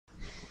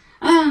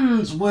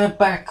And we're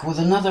back with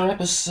another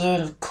episode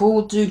of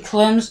Cool Dude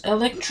Clem's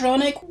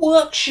Electronic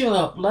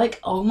Workshop. Like,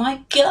 oh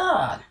my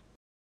god!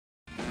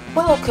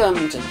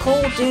 Welcome to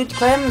Cool Dude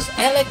Clem's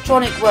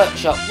Electronic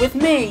Workshop with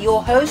me,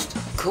 your host,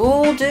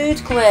 Cool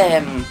Dude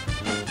Clem.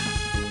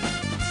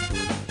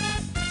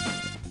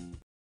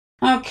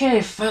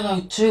 Okay,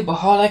 fellow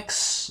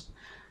tubeaholics,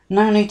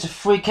 no need to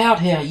freak out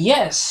here.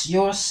 Yes,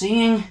 you're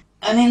seeing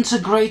an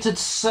integrated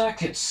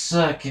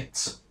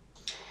circuit.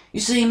 You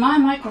see, my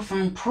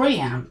microphone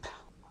preamp,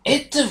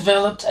 it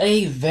developed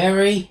a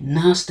very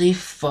nasty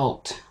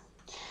fault.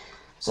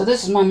 So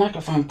this is my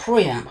microphone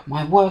preamp,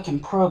 my work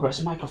in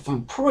progress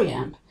microphone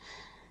preamp.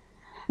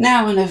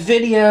 Now in a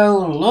video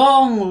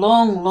long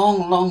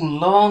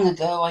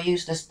ago, I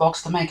used this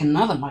box to make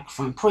another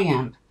microphone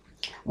preamp.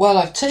 Well,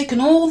 I've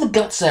taken all the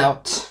guts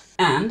out,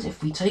 and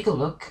if we take a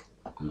look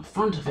on the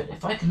front of it,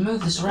 if I can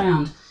move this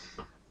around,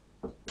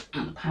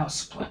 and the power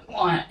supply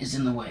wire is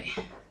in the way,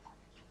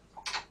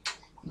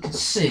 you can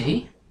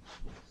see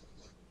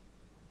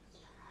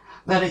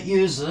that it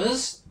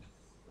uses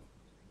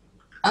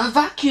a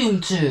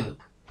vacuum tube.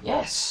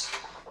 Yes,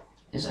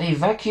 it's a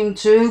vacuum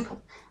tube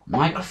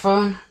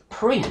microphone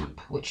preamp,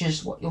 which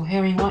is what you're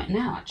hearing right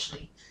now,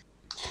 actually.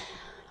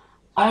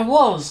 I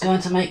was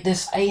going to make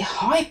this a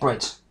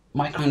hybrid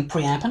microphone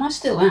preamp, and I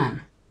still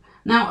am.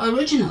 Now,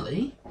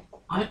 originally,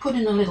 I put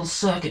in a little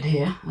circuit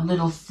here, a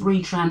little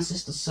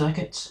 3-transistor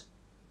circuit,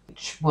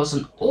 which was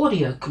an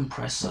audio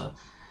compressor.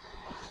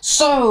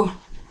 So,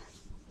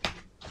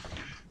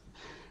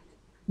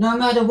 no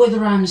matter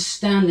whether I'm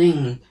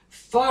standing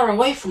far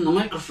away from the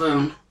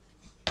microphone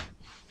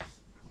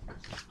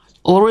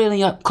or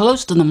really up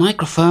close to the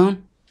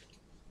microphone,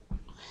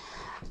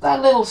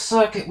 that little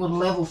circuit would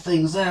level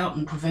things out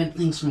and prevent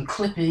things from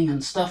clipping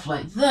and stuff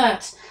like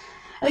that.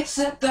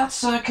 Except that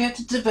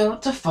circuit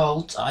developed a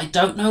fault. I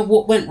don't know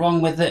what went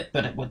wrong with it,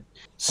 but it would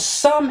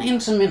some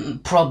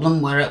intermittent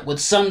problem where it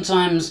would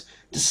sometimes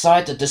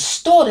decide to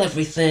distort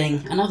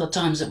everything, and other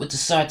times it would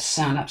decide to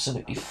sound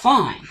absolutely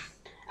fine.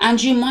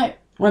 And you might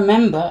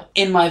remember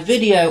in my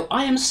video,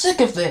 I am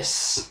sick of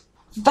this.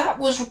 That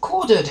was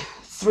recorded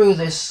through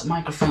this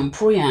microphone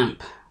preamp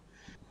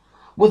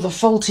with a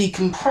faulty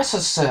compressor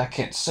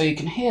circuit, so you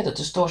can hear the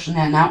distortion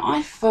there. Now,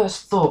 I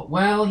first thought,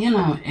 well, you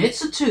know,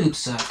 it's a tube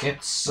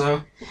circuit,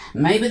 so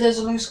maybe there's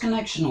a loose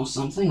connection or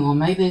something, or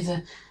maybe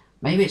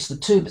it's the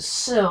tube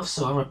itself,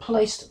 so I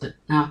replaced it.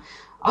 Now,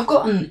 I've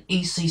got an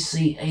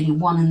ECC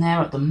 81 in there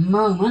at the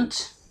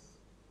moment.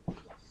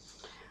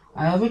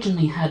 I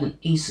originally had an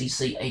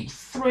ECC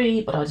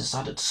 83, but I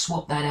decided to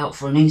swap that out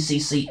for an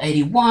ECC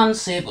 81,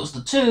 see if it was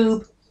the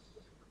tube.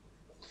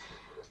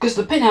 Because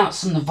the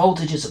pinouts and the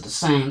voltages are the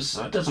same,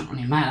 so it doesn't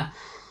really matter.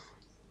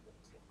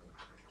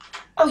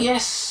 Oh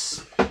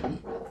yes,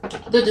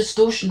 the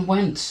distortion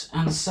went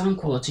and the sound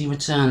quality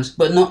returned,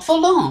 but not for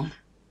long.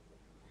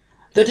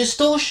 The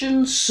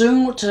distortion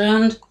soon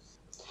returned,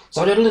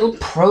 so I did a little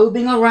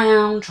probing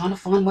around, trying to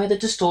find where the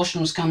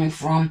distortion was coming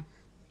from.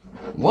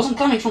 It wasn't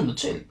coming from the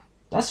tube,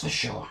 that's for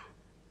sure.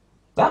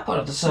 That part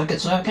of the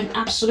circuit's working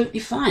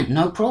absolutely fine,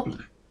 no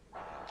problem.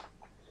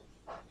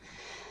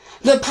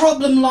 The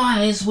problem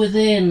lies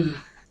within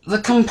the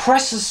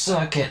compressor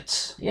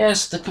circuit.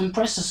 Yes, the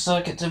compressor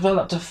circuit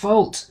developed a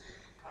fault.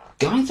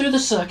 Going through the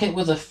circuit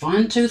with a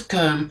fine-tooth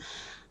comb,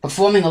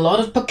 performing a lot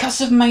of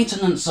percussive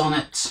maintenance on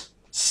it,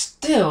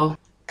 still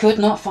could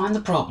not find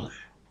the problem.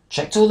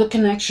 Checked all the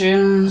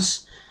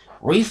connections,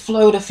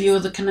 reflowed a few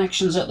of the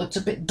connections that looked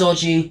a bit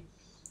dodgy,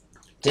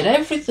 did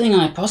everything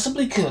I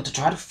possibly could to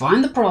try to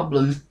find the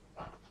problem.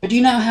 But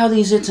you know how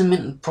these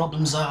intermittent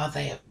problems are,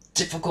 they are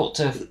difficult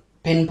to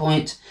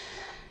pinpoint.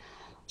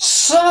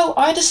 So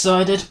I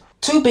decided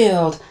to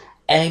build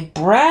a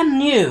brand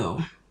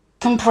new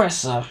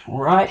compressor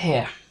right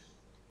here.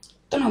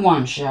 Don't know why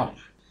I'm shouting.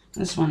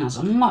 This one has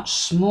a much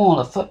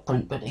smaller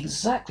footprint, but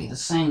exactly the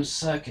same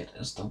circuit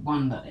as the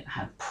one that it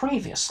had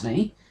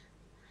previously.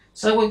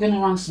 So we're going to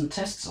run some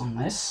tests on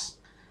this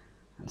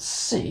and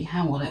see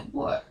how well it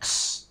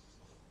works.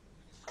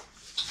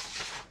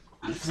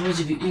 And for those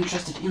of you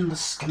interested in the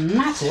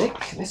schematic,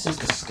 this is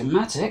the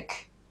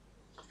schematic.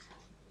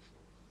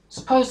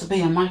 Supposed to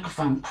be a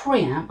microphone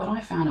preamp, but I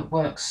found it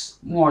works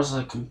more as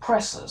a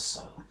compressor,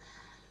 so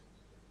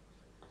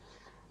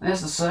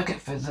there's the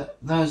circuit for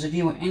those of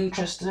you who are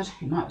interested.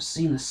 You might have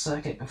seen the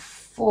circuit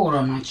before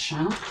on my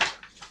channel.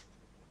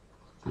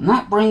 And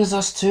that brings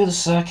us to the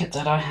circuit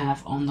that I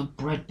have on the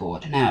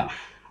breadboard. Now,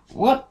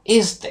 what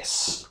is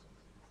this?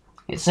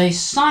 It's a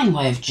sine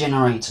wave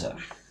generator,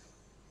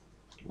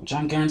 which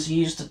I'm going to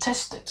use to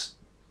test it.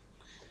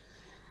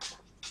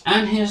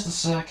 And here's the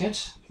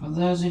circuit, for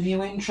those of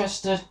you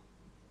interested.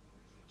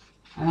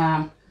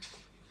 Kind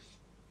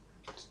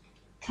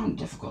of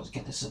difficult to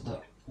get this at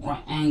the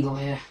right angle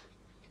here,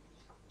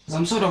 because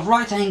I'm sort of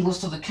right angles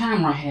to the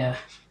camera here.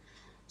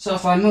 So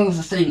if I move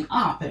the thing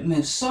up, it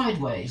moves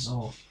sideways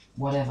or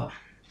whatever.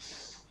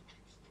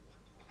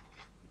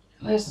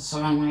 There's the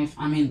sine wave,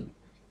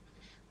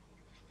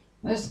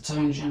 there's the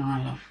tone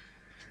generator.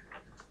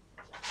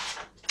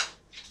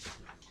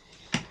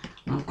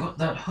 I've got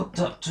that hooked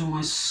up to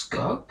my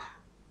scope.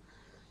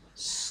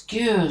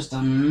 Excuse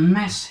the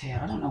mess here.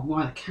 I don't know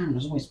why the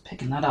camera's always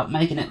picking that up,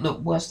 making it look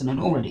worse than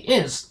it already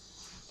is.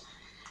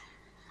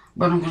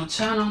 But I'm going to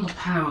turn on the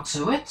power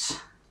to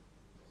it.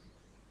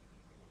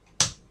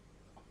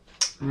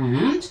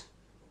 And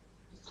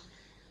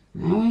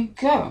there we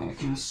go. You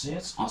can see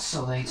it's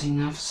oscillating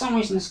now. For some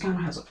reason this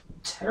camera has a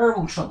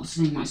terrible trouble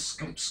seeing my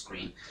scope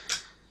screen.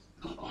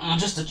 I'll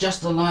just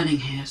adjust the lighting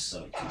here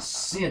so you can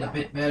see it a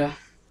bit better.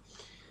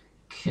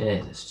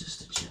 Okay, let's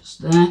just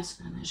adjust that.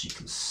 And as you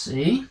can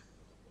see,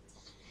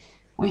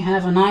 we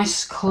have a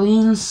nice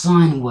clean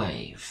sine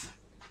wave.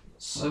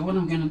 So what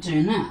I'm going to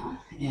do now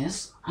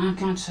is I'm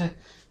going to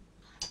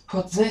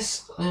put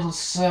this little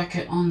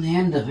circuit on the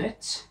end of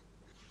it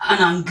and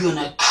I'm going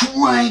to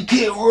crank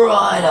it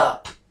right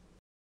up.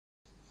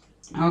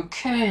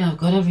 Okay, I've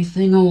got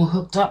everything all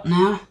hooked up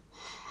now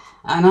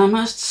and I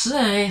must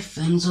say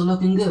things are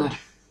looking good.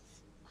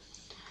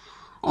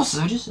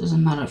 Also, just as a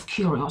matter of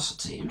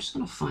curiosity, I'm just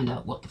going to find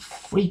out what the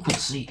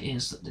frequency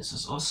is that this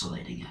is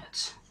oscillating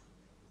at.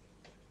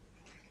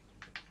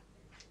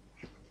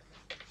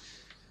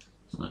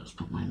 So let's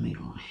put my meter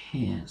on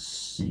here,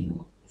 see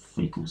what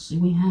frequency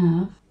we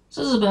have.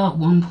 So this is about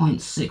 1.6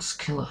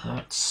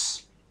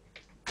 kilohertz.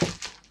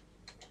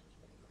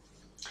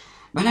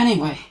 But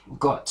anyway, we've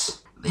got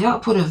the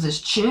output of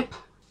this chip.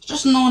 It's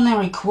just an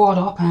ordinary quad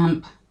op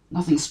amp,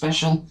 nothing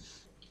special.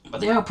 But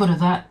the output of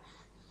that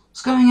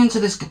is going into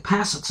this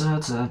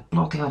capacitor to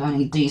block out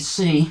any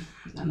DC,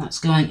 and that's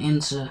going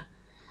into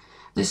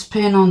this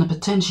pin on the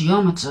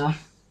potentiometer.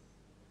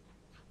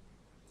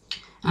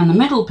 And the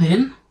middle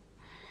pin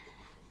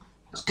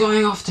is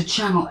going off to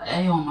channel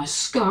A on my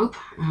scope,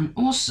 and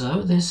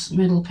also this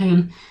middle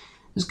pin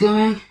is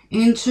going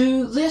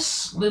into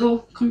this little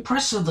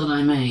compressor that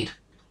I made.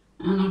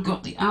 And I've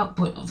got the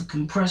output of the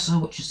compressor,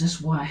 which is this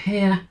wire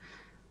here,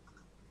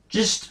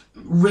 just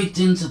rigged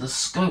into the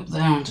scope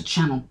there onto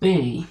channel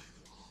B.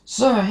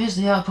 So here's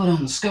the output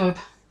on the scope.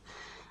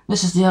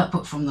 This is the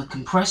output from the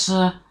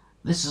compressor.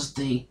 This is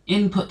the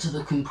input to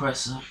the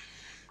compressor.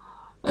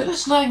 It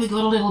looks like we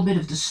got a little bit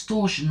of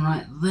distortion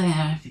right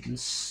there. If you can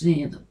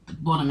see, the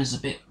bottom is a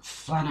bit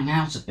flattening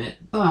out a bit,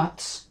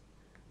 but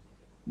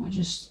we'll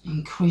just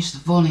increase the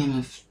volume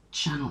of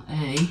channel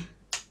A.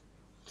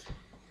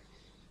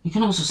 You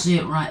can also see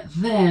it right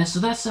there, so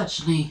that's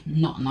actually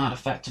not an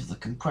artifact of the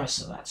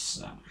compressor.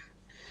 That's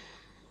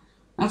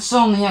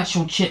on the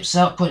actual chip's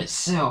output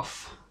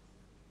itself.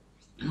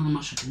 Not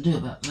much I can do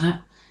about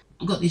that.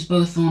 I've got these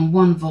both on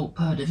 1 volt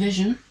per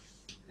division,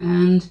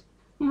 and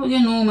we're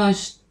getting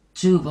almost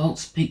 2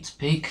 volts peak to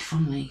peak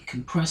from the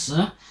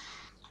compressor,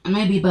 and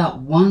maybe about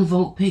 1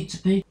 volt peak to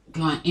peak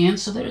going in,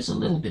 so there is a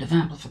little bit of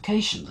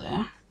amplification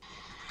there.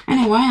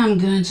 Anyway, I'm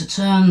going to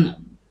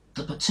turn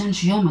the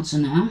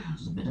potentiometer now.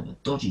 There's a bit of a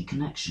dodgy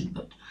connection,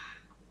 but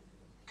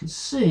you can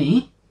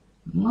see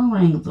I'm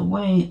lowering the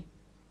way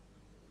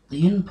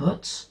the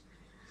input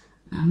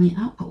and the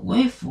output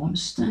waveform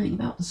is staying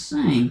about the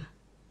same.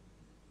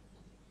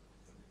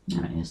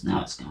 There it is,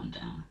 now it's going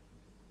down.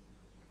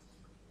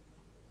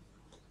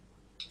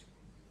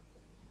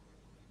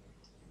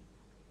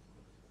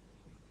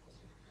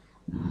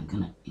 Now I'm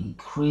going to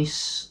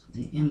increase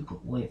the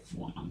input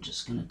waveform. I'm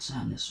just going to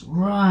turn this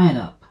right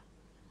up.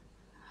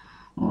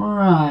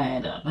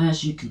 Right up.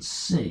 As you can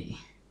see,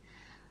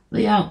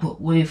 the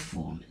output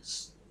waveform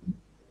is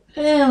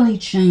barely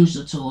changed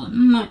at all. It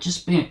might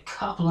just be a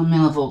couple of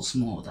millivolts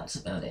more, that's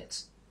about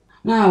it.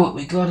 Now what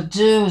we got to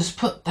do is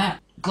put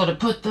that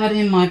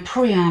in my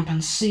preamp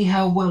and see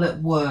how well it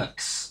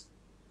works.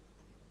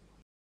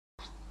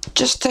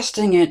 Just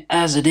testing it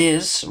as it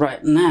is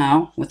right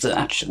now with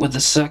the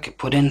circuit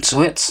put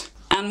into it.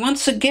 And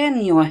once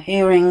again you are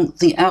hearing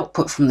the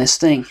output from this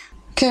thing.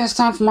 Okay, it's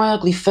time for my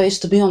ugly face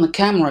to be on the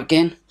camera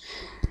again.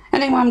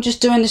 Anyway, I'm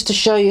just doing this to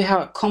show you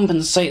how it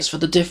compensates for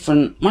the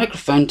different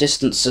microphone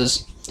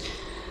distances.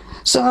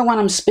 So when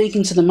I'm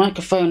speaking to the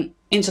microphone,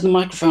 into the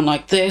microphone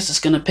like this,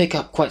 it's going to pick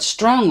up quite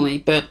strongly,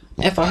 but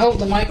if I hold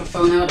the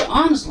microphone out at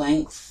arm's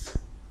length,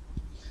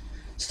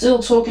 still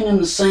talking in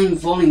the same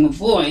volume of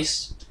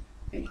voice,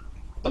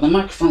 but the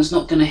microphone's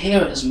not going to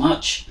hear it as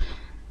much,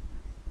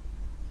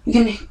 you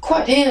can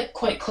hear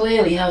quite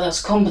clearly how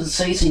that's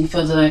compensating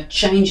for the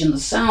change in the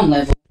sound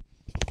level.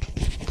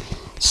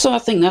 So I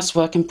think that's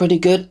working pretty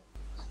good.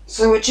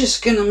 So we're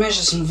just going to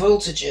measure some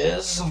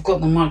voltages. I've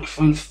got the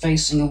microphone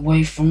facing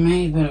away from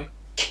me, but I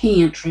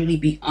can't really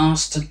be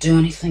asked to do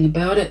anything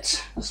about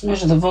it. Let's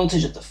measure the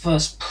voltage at the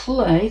first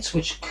plate,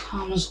 which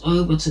comes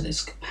over to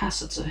this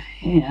capacitor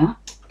here.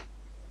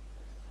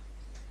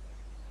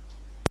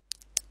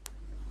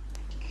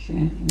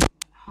 Okay,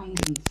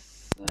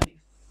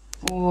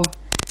 134.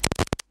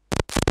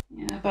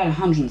 Yeah, about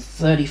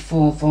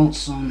 134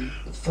 volts on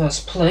the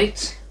first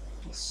plate.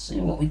 Let's see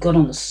what we got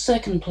on the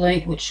second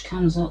plate, which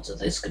comes out to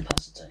this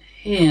capacitor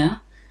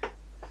here.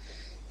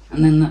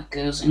 And then that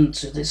goes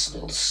into this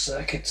little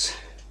circuit.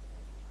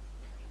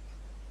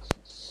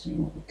 Let's see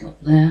what we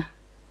got there.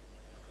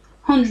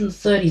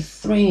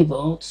 133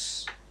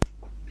 volts.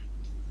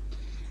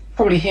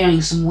 Probably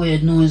hearing some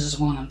weird noises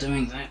while I'm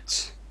doing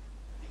that.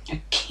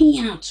 I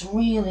can't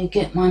really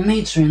get my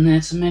meter in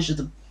there to measure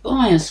the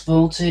bias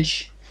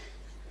voltage,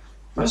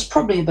 but it's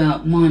probably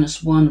about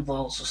 -1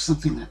 volts or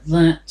something like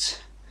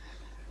that.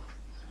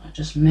 I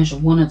just measure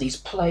one of these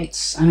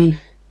plates. I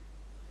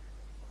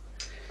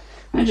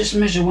just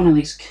measure one of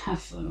these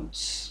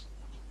cathodes.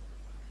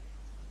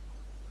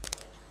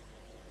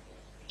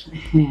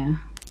 Here,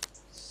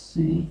 let's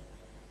see.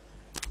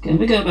 Okay,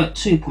 we go about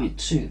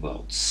 2.2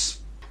 volts.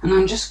 And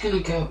I'm just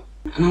gonna go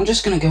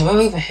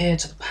over here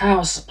to the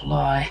power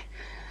supply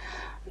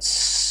and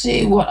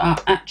see what our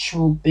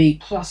actual B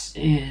plus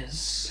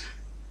is.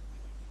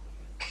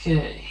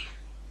 Okay.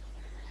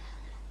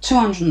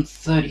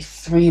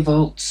 233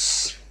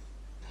 volts.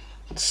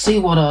 Let's see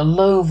what our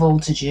low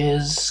voltage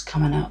is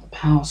coming out the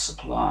power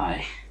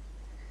supply.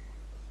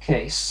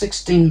 Okay,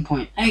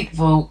 16.8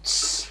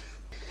 volts.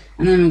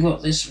 And then we've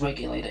got this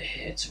regulator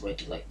here to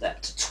regulate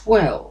that to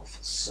 12.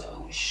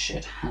 So we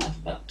should have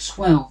about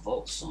 12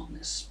 volts on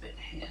this bit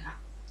here.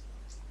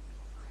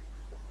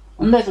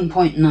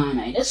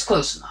 11.98, it's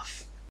close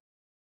enough.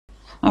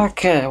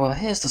 Okay, well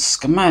here's the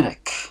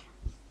schematic.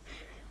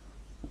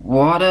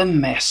 What a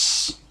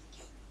mess.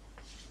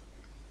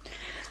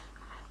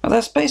 Well,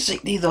 that's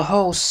basically the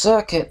whole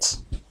circuit.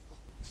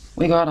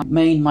 We got a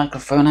main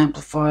microphone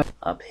amplifier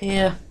up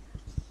here.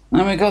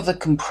 And we got the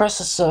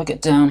compressor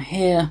circuit down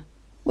here,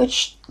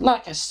 which,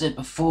 like I said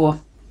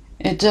before,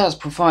 it does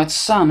provide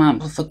some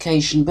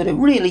amplification, but it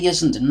really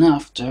isn't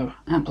enough to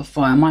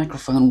amplify a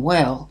microphone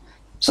well.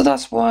 So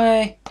that's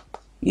why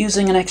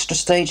using an extra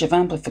stage of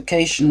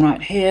amplification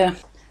right here,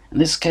 in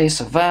this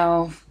case a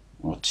valve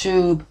or a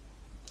tube,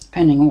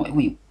 depending on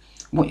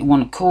what you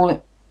want to call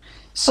it.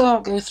 So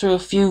I'll go through a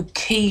few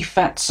key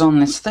facts on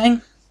this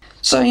thing.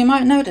 So you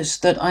might notice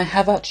that I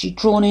have actually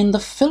drawn in the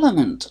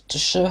filament to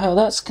show how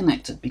that's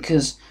connected,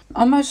 because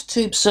on most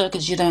tube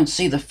circuits you don't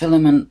see the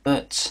filament,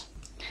 but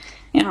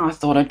you know, I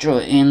thought I'd draw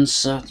it in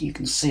so you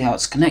can see how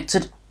it's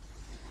connected.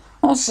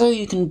 Also,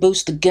 you can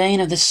boost the gain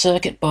of this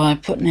circuit by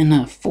putting in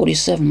a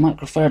 47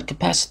 microfarad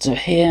capacitor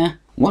here.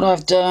 What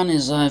I've done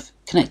is I've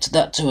connected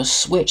that to a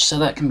switch so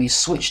that can be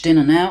switched in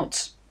and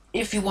out.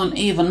 If you want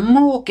even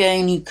more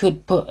gain, you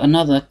could put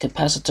another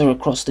capacitor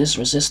across this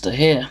resistor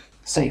here,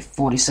 say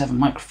 47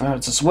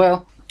 microfarads as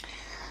well.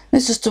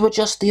 This is to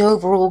adjust the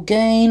overall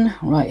gain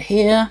right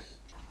here.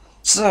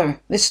 So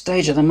this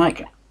stage of the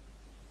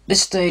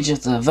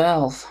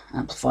valve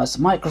amplifies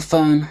the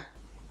microphone,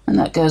 and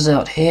that goes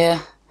out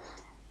here.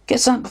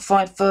 Gets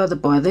amplified further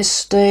by this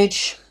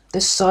stage,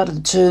 this side of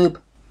the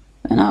tube,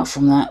 and out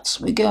from that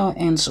we go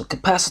into a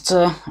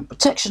capacitor and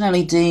protection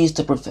LEDs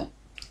to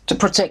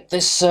protect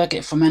this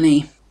circuit from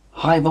any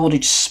high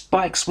voltage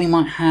spikes we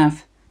might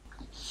have.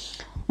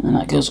 And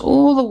that goes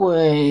all the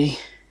way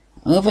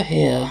over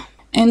here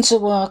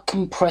into our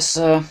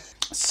compressor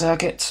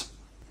circuit.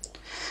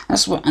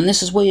 And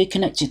this is where you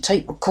connect your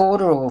tape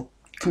recorder or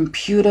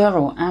computer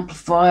or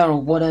amplifier or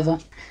whatever.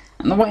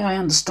 And the way I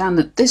understand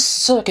that this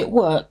circuit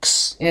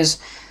works is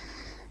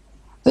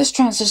this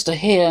transistor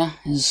here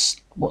is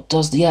what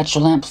does the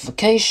actual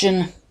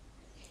amplification,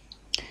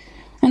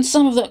 and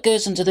some of that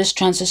goes into this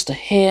transistor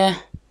here,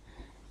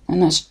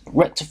 and that's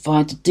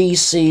rectified to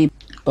DC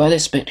by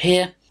this bit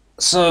here.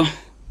 So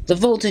the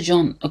voltage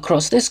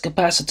across this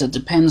capacitor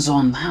depends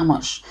on how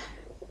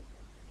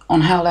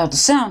loud the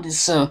sound is.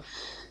 So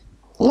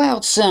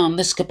loud sound,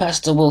 this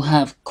capacitor will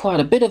have quite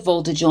a bit of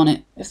voltage on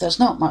it. If there's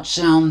not much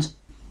sound,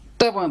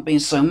 there won't be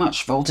so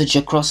much voltage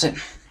across it.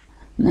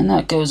 And then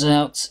that goes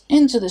out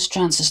into this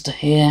transistor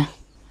here.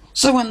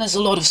 So when there's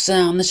a lot of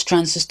sound, this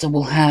transistor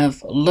will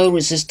have low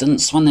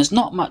resistance. When there's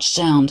not much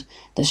sound,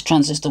 this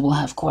transistor will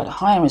have quite a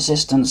high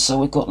resistance. So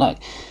we've got like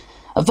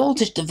a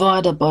voltage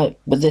divider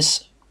with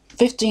this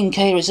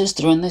 15k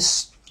resistor and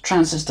this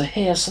transistor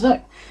here. So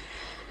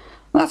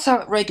that's how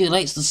it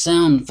regulates the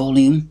sound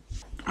volume.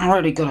 I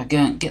really gotta go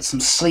and get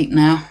some sleep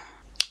now.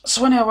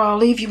 So anyhow, I'll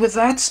leave you with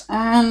that,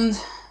 and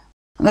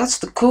that's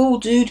the Cool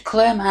Dude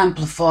Clem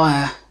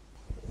amplifier.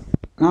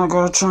 Now I've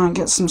got to try and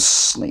get some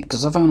sleep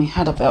because I've only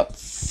had about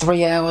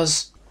 3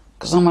 hours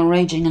because I'm a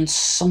raging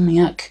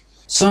insomniac.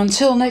 So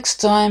until next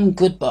time,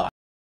 goodbye.